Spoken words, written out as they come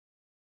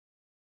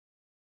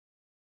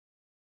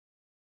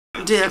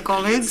Dear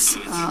colleagues,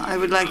 I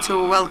would like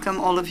to welcome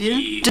all of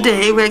you.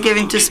 Today we're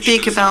going to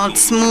speak about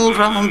small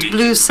round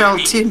blue cell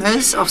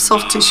tumors of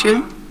soft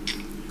tissue.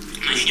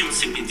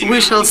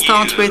 We shall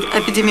start with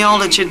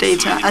epidemiology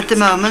data. At the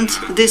moment,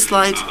 this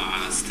slide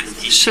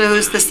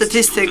shows the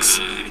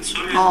statistics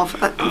of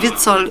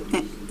Vitsol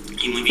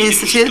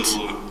Institute,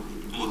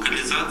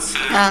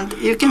 and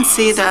you can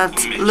see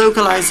that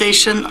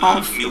localization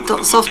of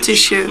soft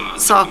tissue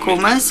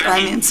sarcomas,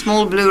 I mean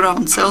small blue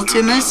round cell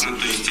tumors,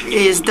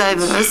 is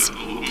diverse.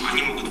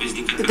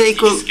 They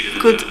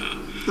could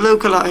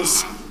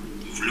localize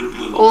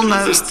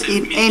almost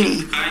in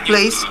any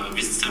place.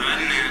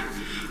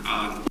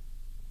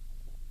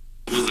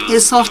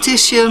 Is soft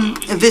tissue,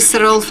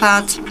 visceral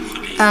fat,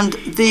 and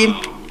the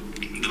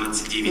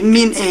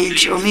mean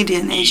age or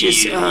median age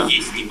is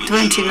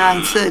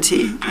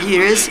 29-30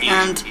 years,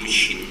 and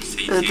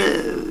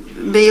the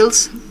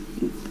males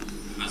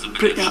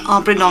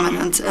are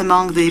predominant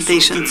among the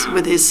patients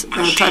with this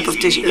type of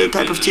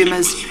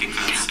tumors.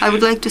 I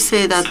would like to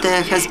say that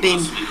there has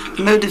been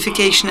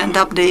modification and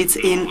updates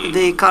in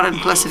the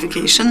current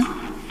classification.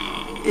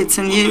 It's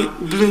a new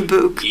blue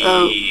book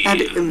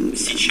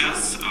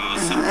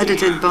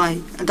edited by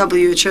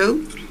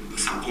WHO.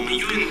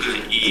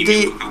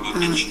 The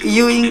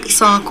Ewing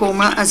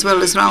sarcoma as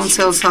well as round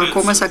cell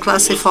sarcomas are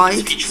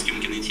classified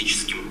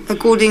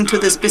according to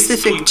the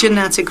specific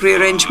genetic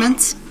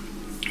rearrangements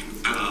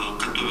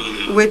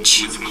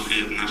which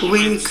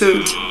we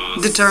could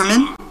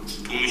determine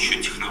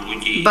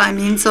by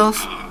means of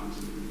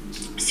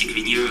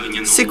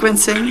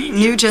sequencing,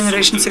 new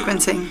generation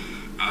sequencing.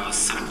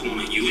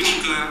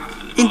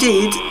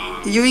 Indeed,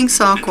 Ewing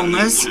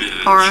sarcomas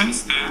are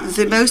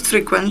the most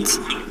frequent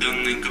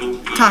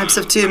types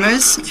of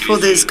tumors for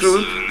this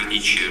group.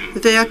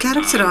 They are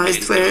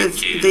characterized with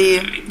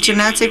the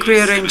genetic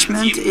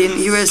rearrangement in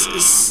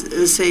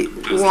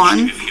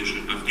USA1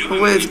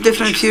 with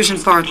different fusion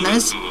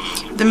partners.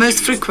 The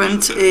most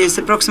frequent is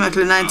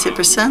approximately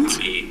 90%.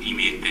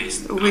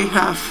 We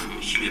have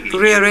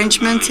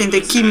rearrangement in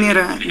the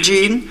chimera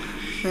gene,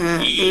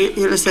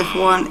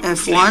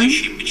 LSF1F1,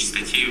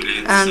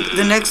 and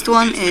the next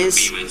one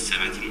is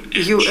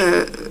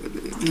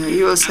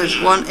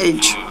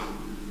USF1H.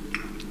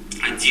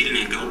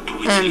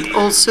 And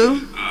also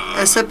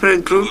a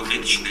separate group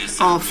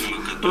of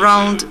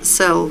round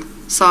cell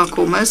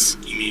sarcomas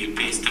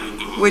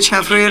which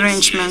have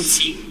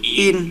rearrangements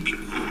in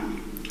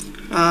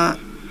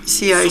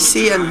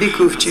CIC and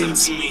BCUF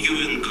genes.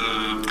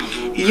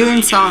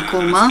 Ewing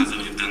sarcoma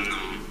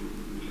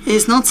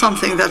is not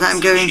something that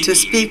I'm going to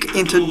speak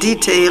into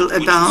detail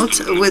about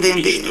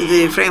within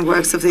the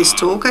frameworks of this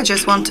talk. I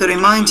just want to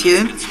remind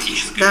you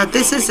that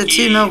this is a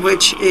tumor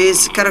which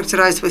is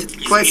characterized with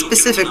quite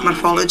specific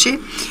morphology.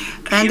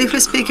 And if we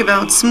speak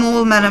about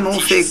small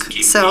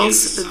metamorphic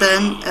cells,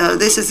 then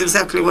this is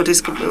exactly what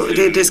it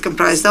is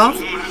comprised of.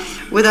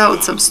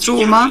 Without some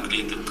stroma,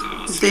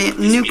 the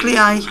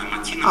nuclei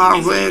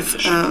are with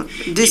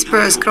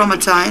dispersed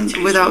chromatin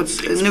without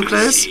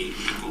nucleus,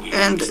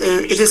 and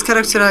it is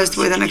characterized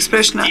with an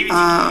expression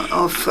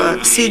of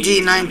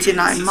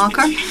CD99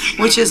 marker,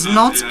 which is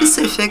not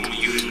specific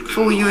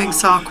for Ewing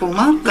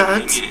sarcoma,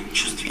 but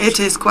it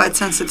is quite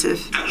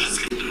sensitive.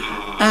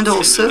 And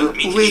also,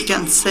 we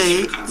can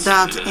say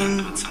that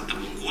in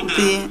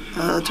the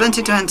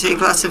 2020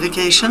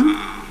 classification,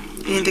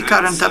 in the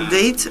current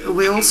update,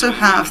 we also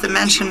have the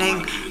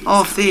mentioning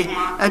of the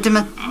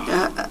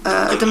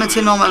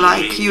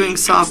edemathinoma-like Ewing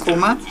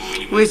sarcoma,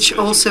 which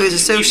also is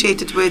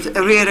associated with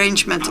a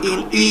rearrangement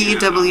in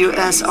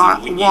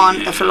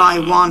EWSR1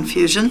 FLI1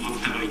 fusion.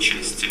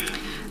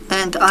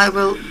 And I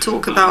will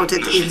talk about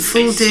it in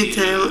full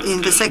detail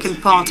in the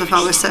second part of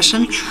our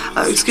session.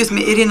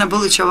 Irina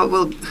Bulichova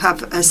will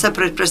have a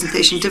separate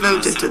presentation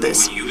devoted to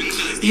this.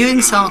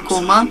 Ewing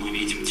sarcoma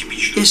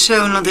is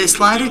shown on this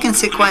slide. You can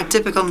see quite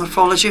typical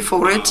morphology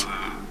for it.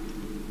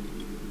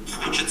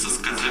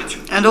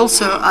 And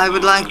also, I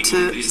would like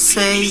to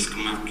say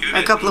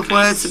a couple of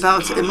words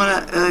about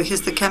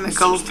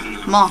histochemical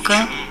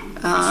marker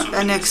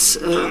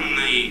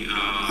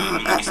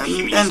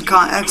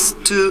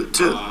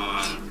NKX22.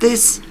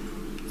 This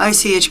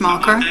ICH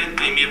marker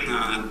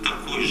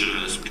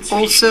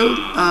also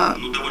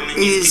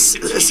is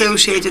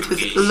associated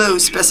with low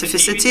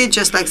specificity,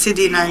 just like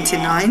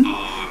CD99,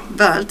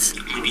 but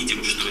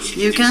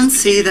you can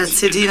see that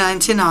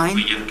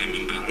CD99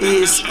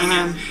 is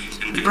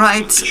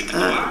bright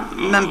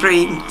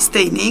membrane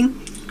staining,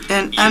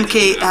 and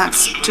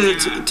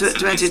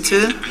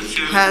NKX22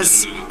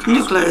 has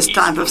nucleus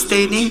type of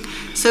staining,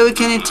 so we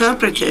can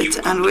interpret it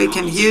and we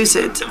can use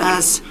it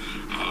as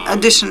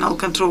additional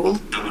control.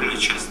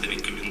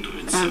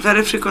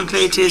 Very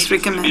frequently it is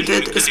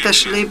recommended,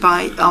 especially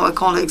by our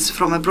colleagues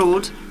from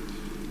abroad.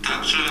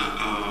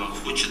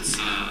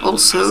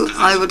 Also,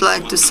 I would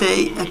like to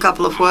say a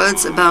couple of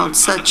words about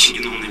such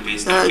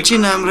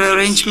genome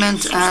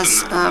rearrangement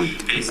as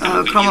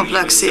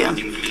chromoplexia.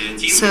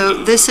 So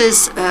this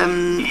is a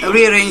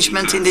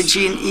rearrangement in the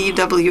gene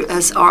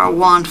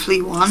EWSR1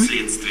 FLI1.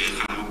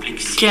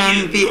 can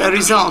be a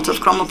result of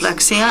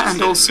chromoplexia,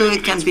 and also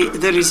it can be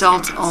the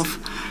result of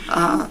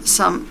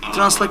some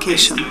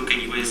translocation.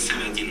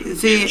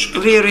 The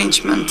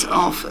rearrangement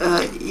of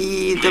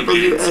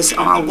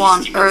EWSR1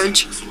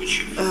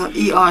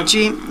 ERG,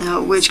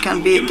 which can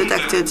be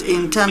detected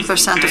in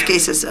 10% of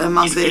cases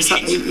among the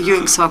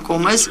Ewing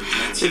sarcomas,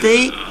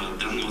 they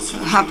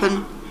happen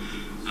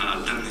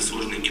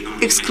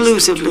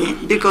exclusively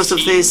because of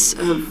this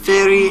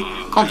very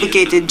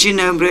complicated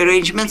genome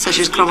rearrangement, such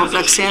as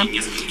chromoplexia,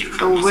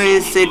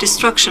 with the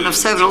destruction of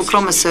several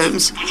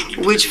chromosomes,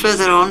 which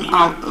further on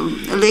are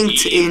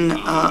linked in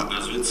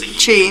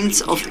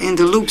chains in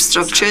the loop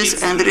structures,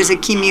 and there is a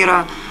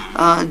chimera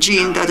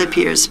gene that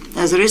appears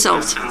as a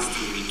result.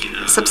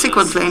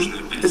 Subsequently,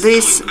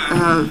 this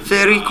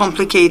very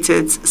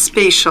complicated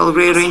spatial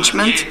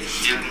rearrangement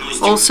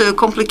also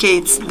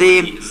complicates the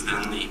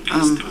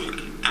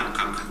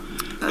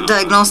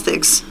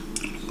diagnostics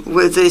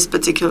with this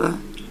particular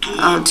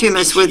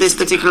tumors with this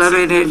particular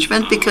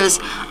rearrangement, because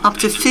up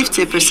to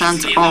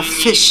 50% of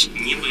FISH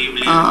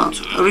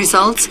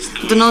results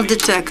do not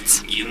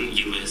detect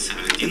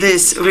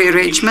this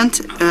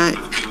rearrangement,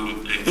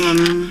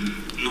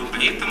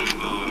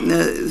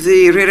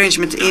 the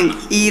rearrangement in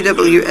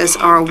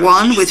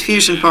EWSR1 with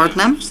fusion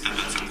partner,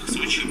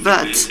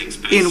 but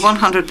in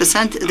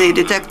 100% they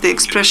detect the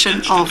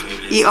expression of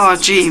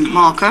ERG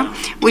marker,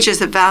 which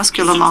is a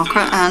vascular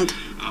marker, and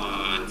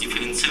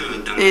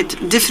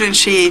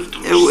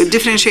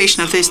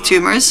differentiation of these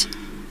tumors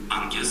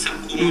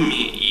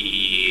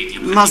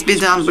must be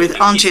done with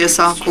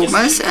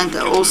angiosarcomas, and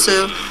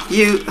also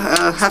you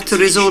have to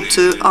resort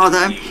to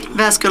other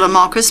vascular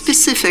markers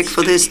specific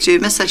for this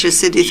tumor, such as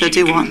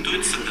CD31.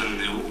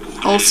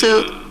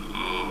 Also,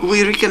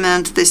 we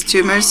recommend these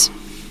tumors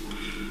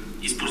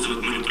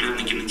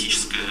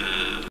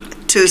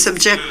to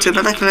subject to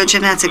molecular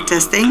genetic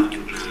testing,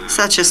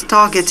 such as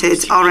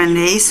targeted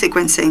RNA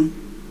sequencing.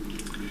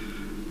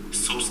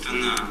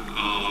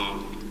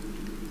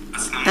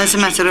 As a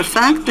matter of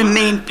fact, the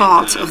main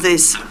part of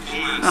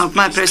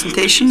my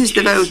presentation is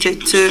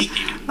devoted to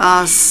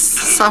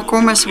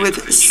sarcomas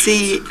with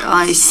CIC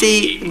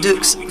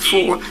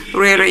DUX4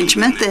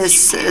 rearrangement.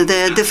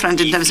 They're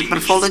different in terms of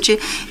morphology,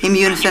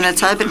 immune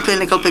phenotype, and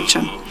clinical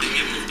picture.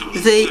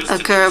 They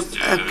occur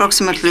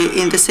approximately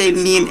in the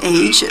same mean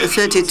age,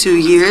 32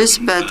 years,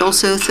 but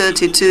also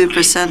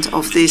 32%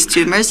 of these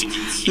tumors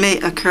may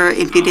occur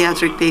in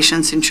pediatric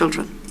patients and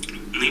children.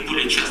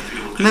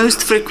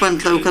 Most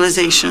frequent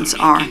localizations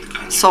are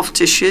soft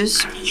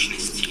tissues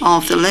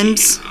of the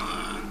limbs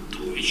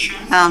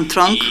and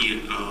trunk,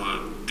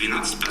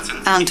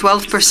 and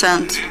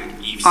 12%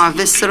 are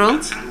visceral,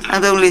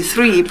 and only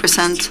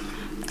 3%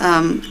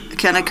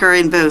 can occur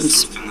in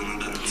bones.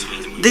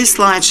 This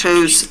slide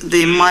shows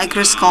the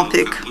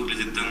microscopic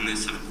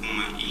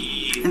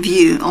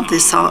view of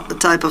this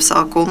type of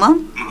sarcoma,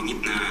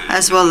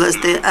 as well as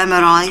the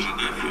MRI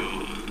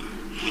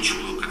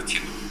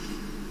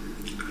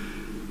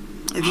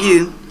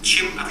view.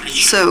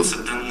 So,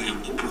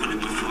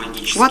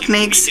 what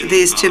makes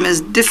these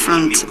tumors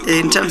different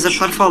in terms of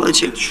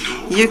morphology?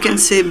 You can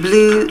see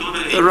blue,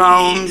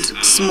 round,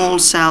 small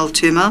cell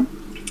tumor,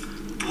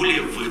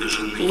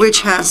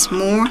 which has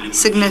more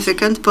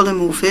significant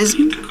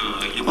polymorphism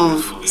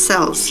of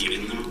cells.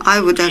 I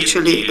would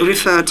actually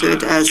refer to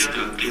it as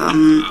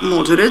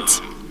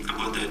moderate.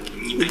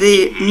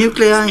 The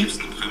nuclei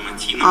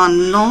are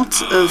not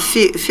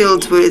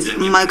filled with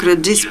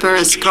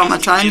microdispersed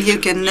chromatin. You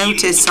can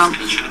notice some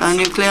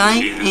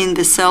nuclei in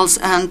the cells,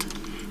 and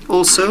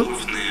also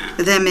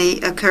there may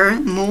occur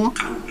more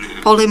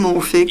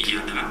polymorphic,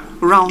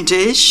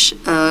 roundish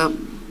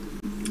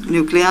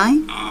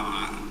nuclei.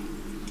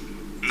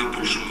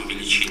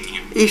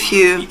 If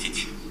you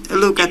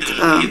look at,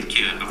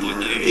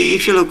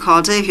 if you look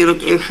harder,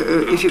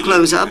 if you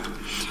close up,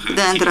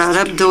 then there are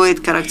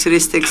rhabdoid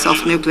characteristics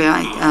of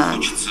nuclei.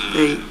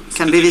 They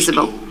can be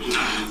visible.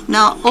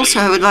 Now, also,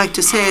 I would like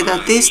to say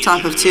that these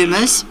type of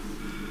tumors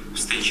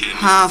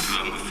have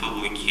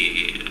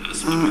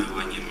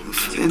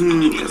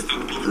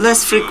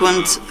less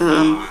frequent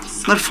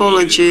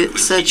morphology,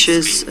 such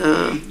as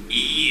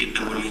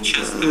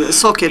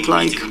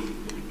socket-like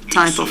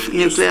type of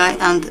nuclei,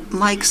 and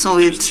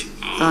myxoid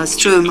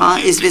stroma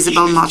is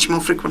visible much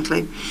more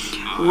frequently.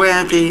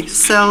 Where the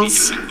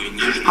cells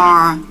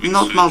are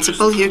not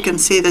multiple, you can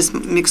see this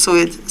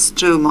myxoid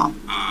stroma.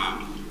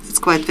 It's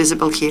quite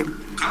visible here.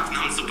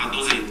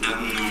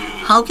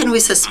 How can we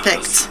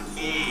suspect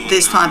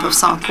this type of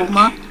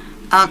sarcoma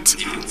at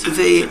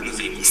the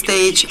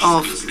stage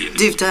of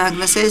diff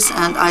diagnosis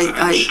and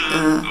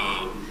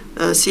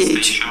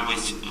ICH?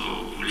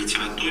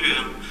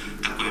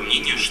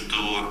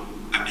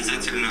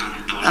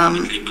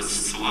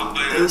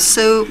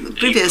 So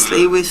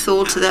previously we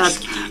thought that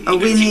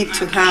we need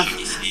to have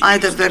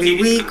either very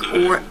weak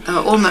or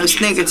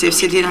almost negative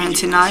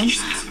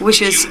CD99,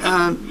 which is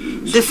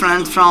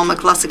different from a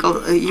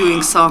classical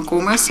Ewing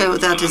sarcoma, so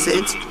that is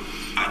it.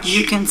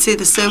 You can see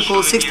the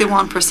so-called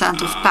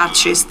 61% of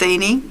patchy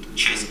staining.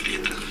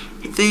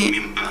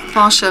 The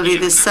partially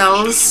the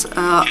cells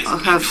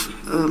have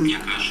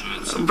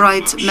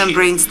bright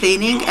membrane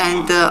staining,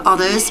 and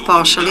others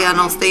partially are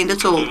not stained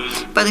at all.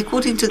 But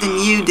according to the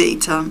new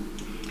data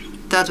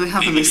that we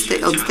have on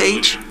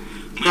stage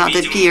that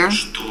appear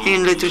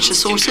in literature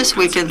sources,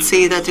 we can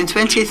see that in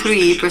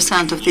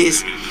 23% of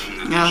these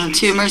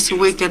tumors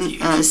we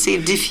can see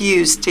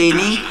diffuse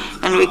staining,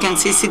 and we can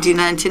see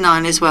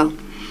CD99 as well.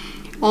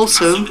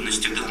 Also,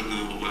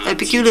 a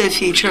peculiar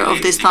feature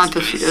of this type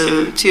of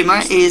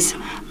tumor is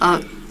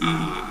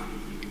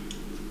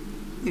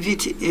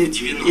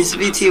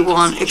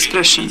VT1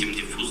 expression.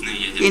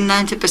 In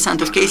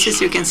 90% of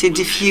cases, you can see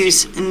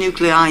diffuse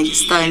nuclei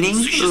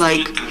styling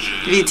like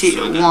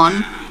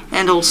VT1,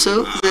 and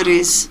also there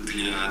is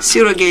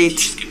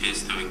surrogate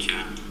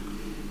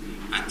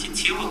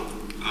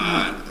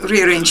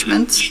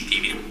rearrangement.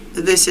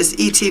 This is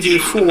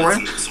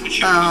ETV4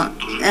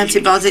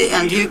 antibody,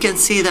 and you can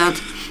see that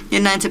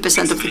in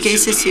 90% of the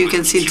cases you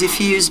can see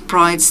diffuse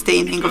bright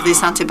staining of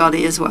this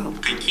antibody as well.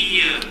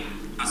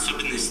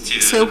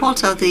 So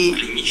what are the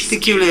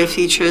peculiar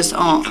features,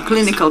 or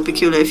clinical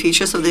peculiar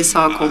features of the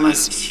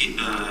sarcomas?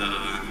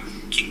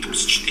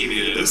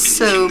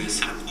 So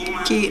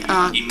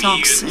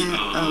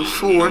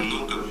CIS-DUX4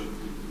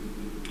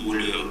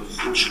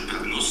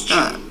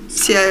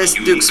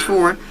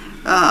 CIS-DUX4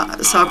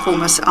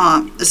 sarcomas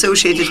are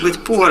associated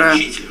with poorer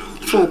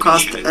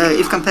forecast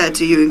if compared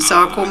to Ewing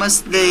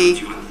sarcomas.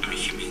 They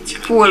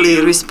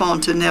poorly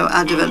respond to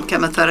neoadjuvant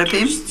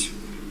chemotherapy.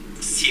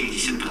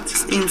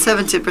 In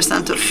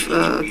 70% of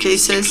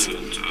cases,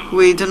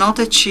 we do not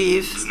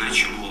achieve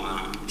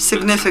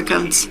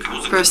significant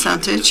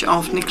percentage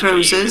of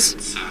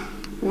necrosis,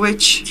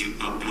 which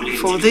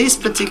for these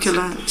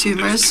particular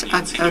tumors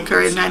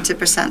occur in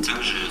 90%.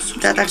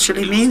 That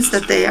actually means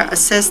that they are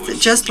assessed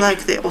just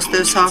like the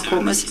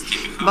osteosarcomas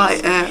by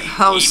a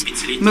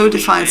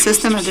house-modified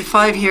system, and the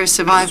 5-year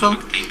survival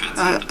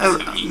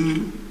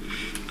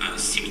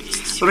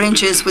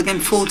ranges within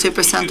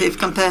 40% if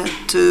compared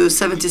to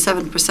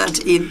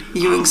 77% in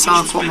Ewing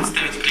sarcoma.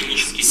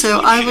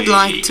 So I would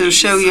like to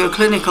show you a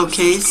clinical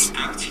case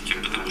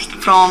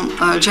from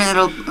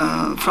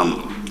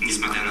from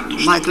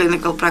my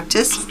clinical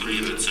practice,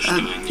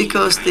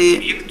 because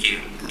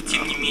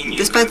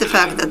despite the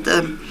fact that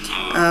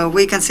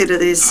we consider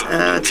these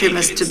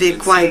tumors to be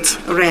quite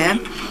rare,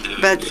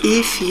 but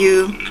if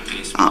you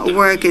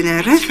work in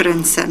a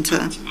reference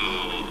center,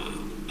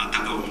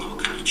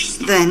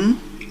 then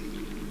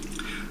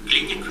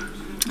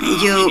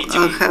you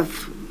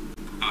have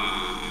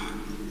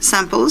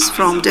samples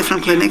from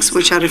different clinics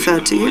which are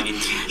referred to you.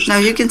 Now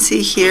you can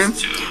see here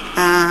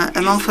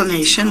a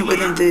malformation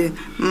within the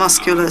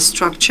muscular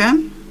structure.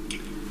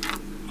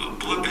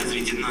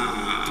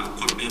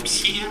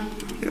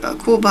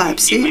 Core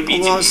biopsy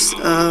was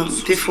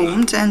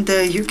performed, and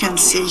you can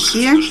see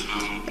here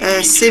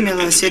a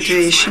similar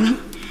situation,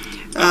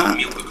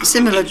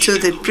 similar to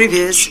the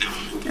previous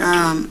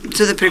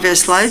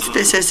slide.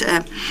 This is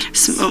a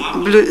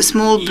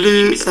small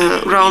blue,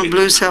 round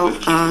blue cell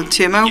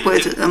tumor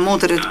with a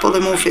moderate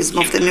polymorphism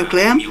of the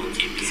nucleus.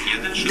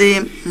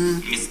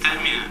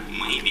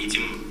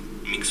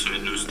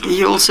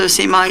 You also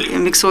see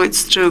myxoid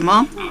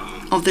stroma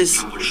of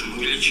this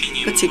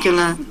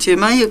particular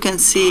tumor. You can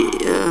see,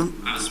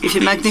 if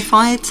you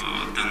magnify it,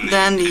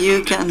 then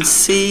you can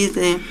see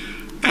the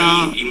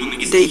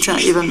data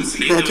even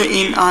better.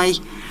 In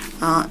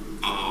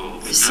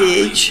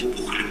ICH,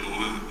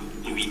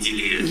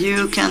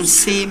 you can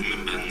see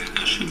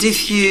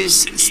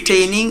diffuse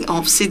staining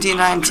of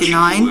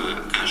CD99,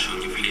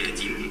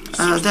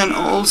 then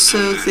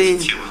also the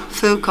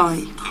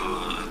foci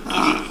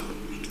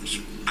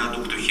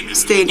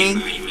staining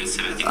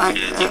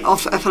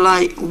of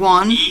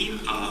FLI1,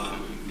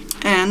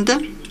 and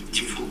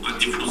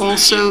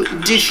also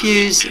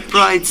diffuse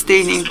bright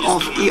staining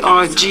of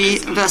ERG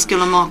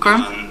vascular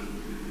marker.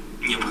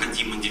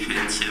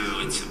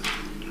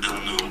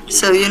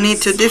 So you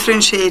need to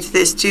differentiate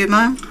this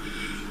tumor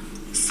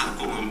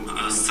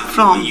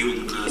from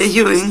a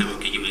Ewing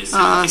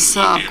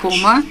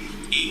sarcoma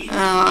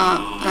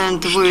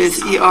and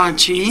with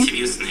ERG.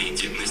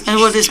 And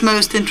what is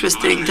most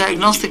interesting,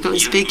 diagnostically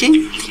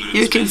speaking,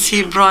 you can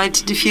see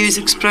bright diffuse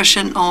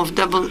expression of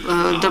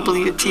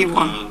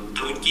WT1.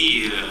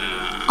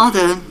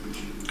 Other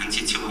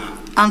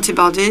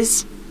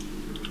antibodies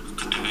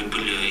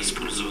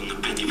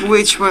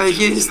which were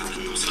used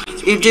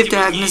in deep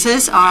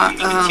diagnosis are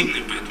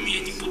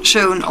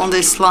shown on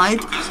this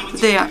slide.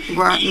 They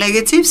were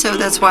negative, so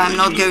that's why I'm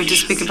not going to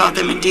speak about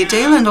them in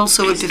detail. And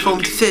also we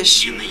performed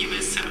FISH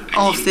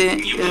of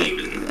the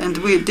and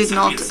we did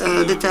not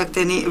detect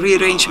any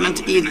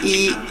rearrangement in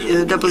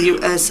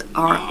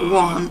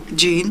EWSR1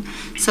 gene.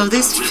 So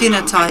this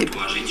phenotype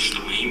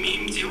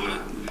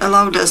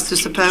allowed us to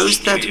suppose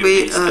that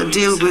we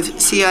deal with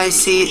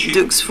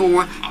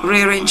CIC-DUX4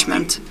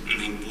 rearrangement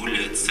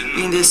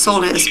in the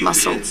soleus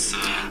muscle.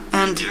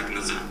 And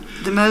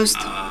the most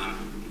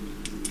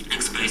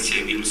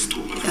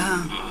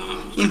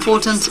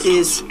important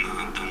is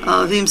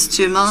Wim's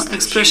tumor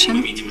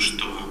expression.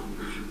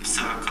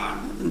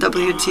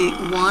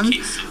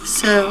 WT1.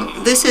 So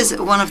this is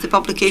one of the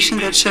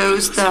publications that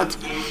shows that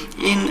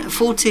in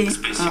 40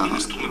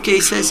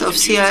 cases of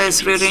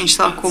CIS rearranged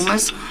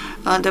sarcomas,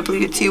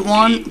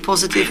 WT1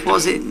 positive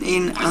was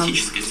in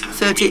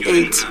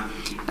 38.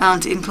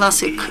 And in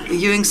classic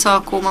Ewing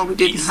sarcoma, we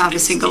didn't have a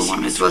single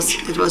one. It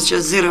was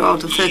just 0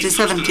 out of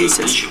 37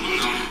 cases.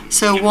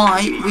 So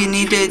why we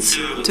needed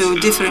to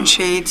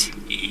differentiate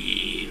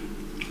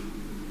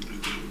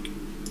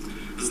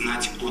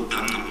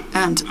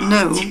and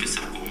know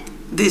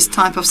this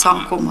type of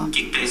sarcoma.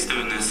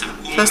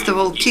 First of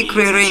all, KIK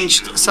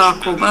rearranged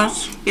sarcoma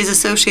is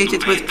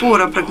associated with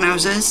poorer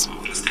prognosis,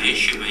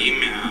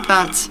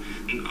 but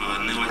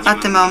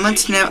at the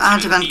moment,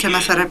 neoadjuvant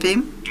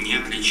chemotherapy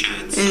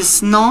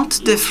is not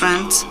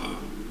different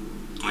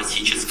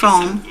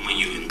from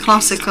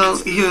classical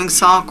Ewing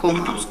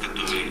sarcoma.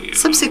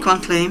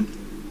 Subsequently,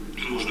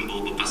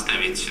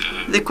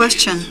 the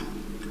question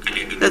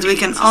that we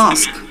can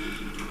ask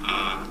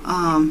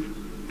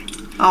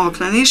our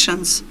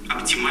clinicians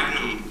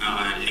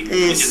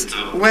is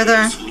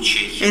whether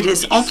it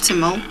is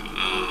optimal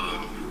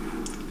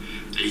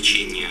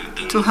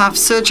to have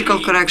surgical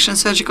correction,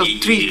 surgical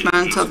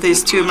treatment of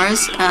these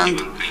tumors, and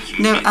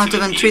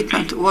neoadjuvant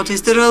treatment. What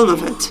is the role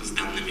of it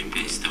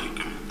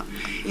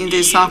in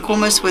the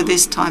sarcomas with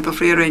this type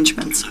of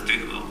rearrangements?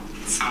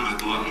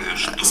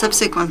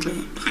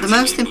 Subsequently, the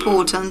most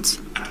important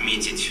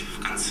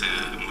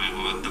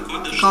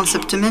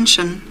concept to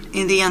mention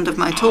in the end of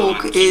my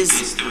talk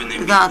is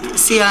that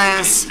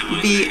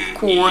CIS-B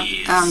core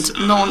and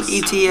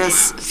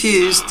non-ETS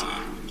fused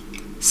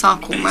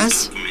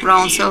sarcomas,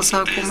 round cell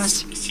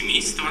sarcomas,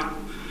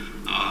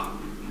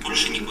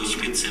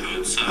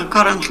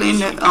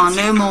 currently are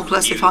no more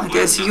classified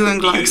as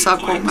Ewing-like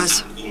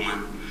sarcomas.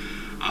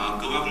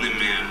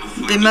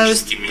 The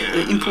most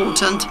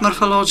important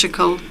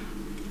morphological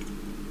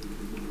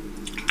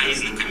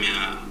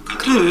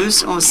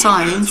clues or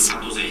signs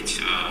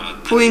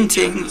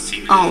pointing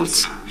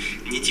out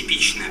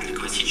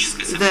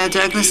the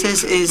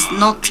diagnosis is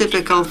not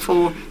typical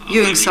for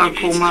Ewing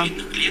sarcoma.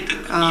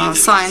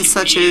 Signs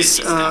such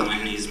as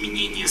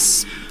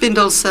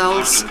spindle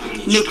cells,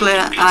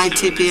 nuclear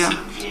atypia,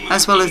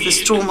 as well as the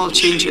stromal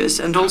changes,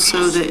 and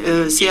also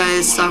the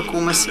CIS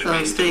sarcomas,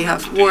 they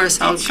have worse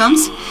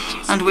outcomes,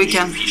 and we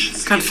can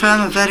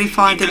confirm and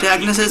verify the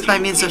diagnosis by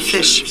means of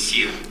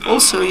FISH.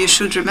 Also, you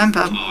should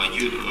remember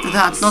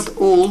that not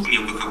all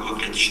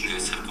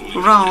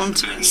round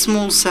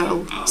small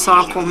cell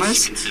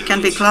sarcomas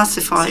can be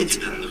classified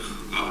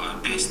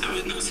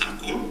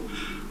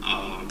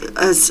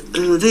as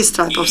this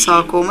type of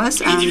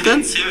sarcomas, and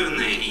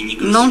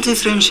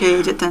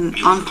non-differentiated and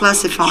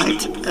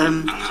unclassified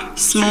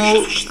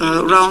small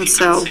round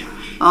cell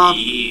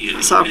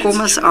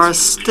sarcomas are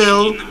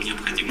still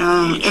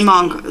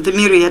among the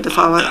myriad of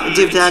our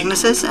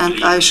diagnosis,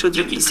 and I should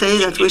say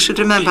that we should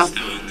remember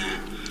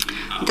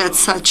that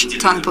such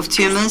type of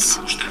tumors,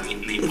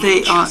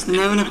 they are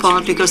known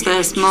apart because they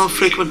are more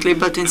frequently,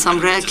 but in some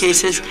rare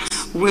cases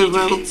we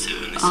will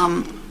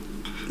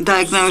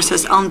diagnose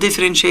as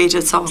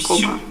undifferentiated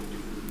sarcoma.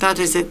 That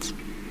is it.